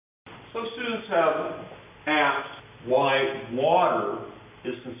Some students have asked why water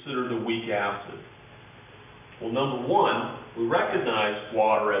is considered a weak acid. Well, number one, we recognize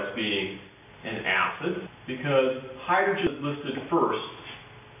water as being an acid because hydrogen is listed first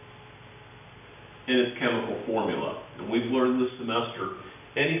in its chemical formula. And we've learned this semester,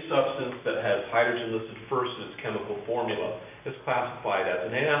 any substance that has hydrogen listed first in its chemical formula is classified as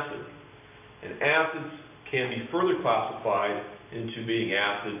an acid. And acids can be further classified into being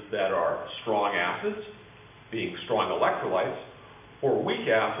acids that are strong acids, being strong electrolytes, or weak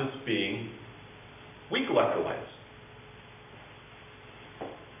acids being weak electrolytes.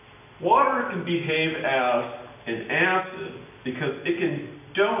 Water can behave as an acid because it can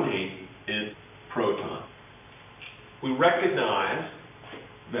donate its proton. We recognize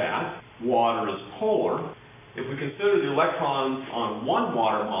that water is polar. If we consider the electrons on one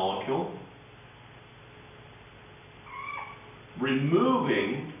water molecule,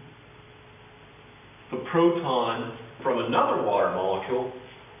 removing the proton from another water molecule,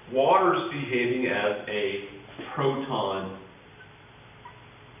 water is behaving as a proton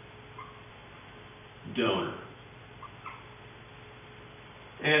donor.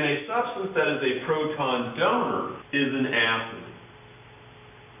 And a substance that is a proton donor is an acid.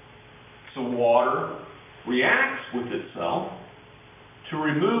 So water reacts with itself to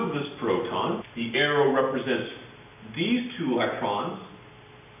remove this proton. The arrow represents these two electrons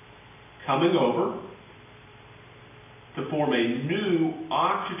coming over to form a new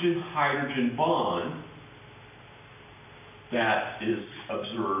oxygen-hydrogen bond that is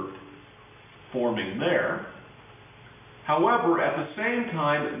observed forming there. However, at the same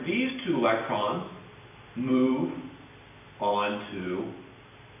time, these two electrons move onto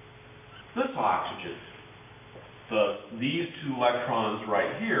this oxygen. Thus, these two electrons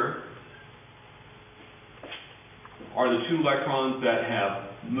right here are the two electrons that have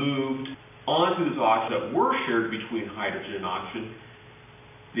moved onto this oxygen that were shared between hydrogen and oxygen.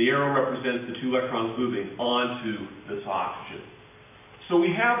 The arrow represents the two electrons moving onto this oxygen. So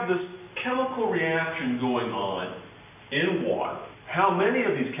we have this chemical reaction going on in water. How many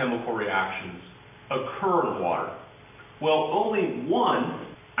of these chemical reactions occur in water? Well, only one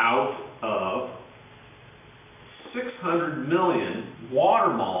out of 600 million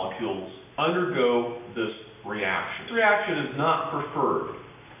water molecules undergo this reaction. This reaction is not preferred.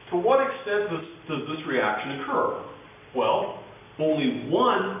 To what extent does this reaction occur? Well, only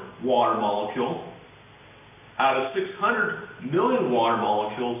one water molecule out of 600 million water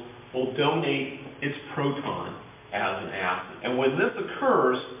molecules will donate its proton as an acid. And when this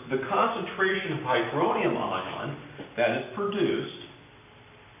occurs, the concentration of hydronium ion that is produced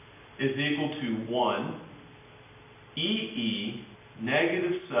is equal to 1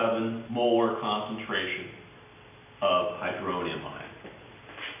 E(-7) molar concentration of hydronium ion.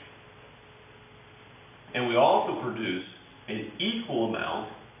 And we also produce an equal amount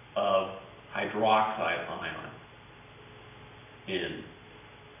of hydroxide ion in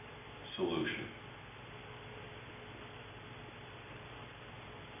solution.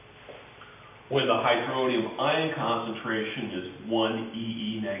 When the hydronium ion concentration is 1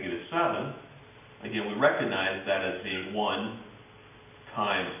 E(-7), again, we recognize that as being 1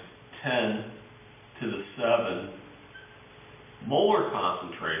 times 10 to the 7 molar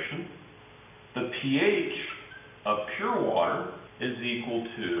concentration. The pH of pure water is equal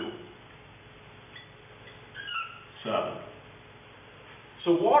to 7.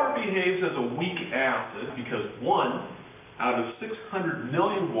 So water behaves as a weak acid because 1 out of 600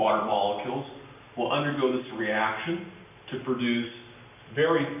 million water molecules will undergo this reaction to produce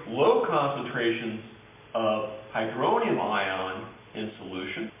very low concentrations of hydronium ion in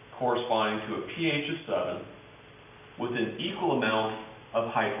solution, corresponding to a pH of 7, with an equal amount of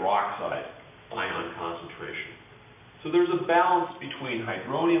hydroxide ion concentration. So there's a balance between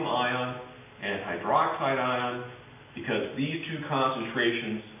hydronium ion and hydroxide ion because these two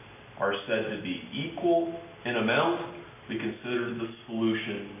concentrations are said to be equal in amount. We consider the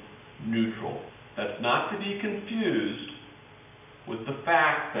solution neutral. That's not to be confused with the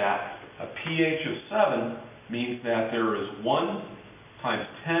fact that a pH of 7 means that there is 1 times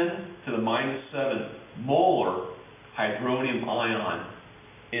 10 to the minus 7 molar hydronium ion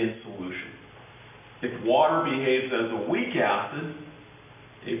in solution. If water behaves as a weak acid,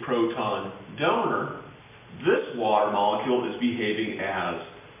 a proton donor, this water molecule is behaving as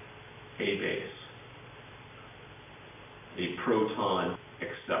a base, a proton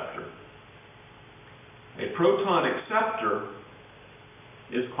acceptor. A proton acceptor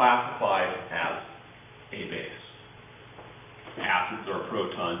is classified as a base. Acids are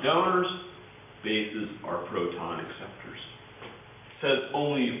proton donors, bases are proton acceptors. says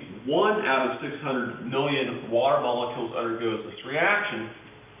only 1 out of 600 million water molecules undergoes this reaction,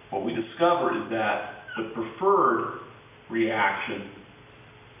 what we discover is that the preferred reaction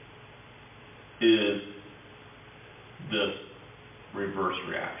is this reverse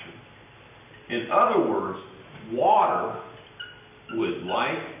reaction. In other words, water would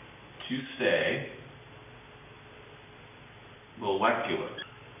like to stay molecular.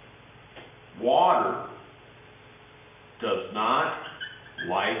 Water does not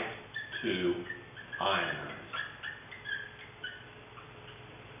like to ionize.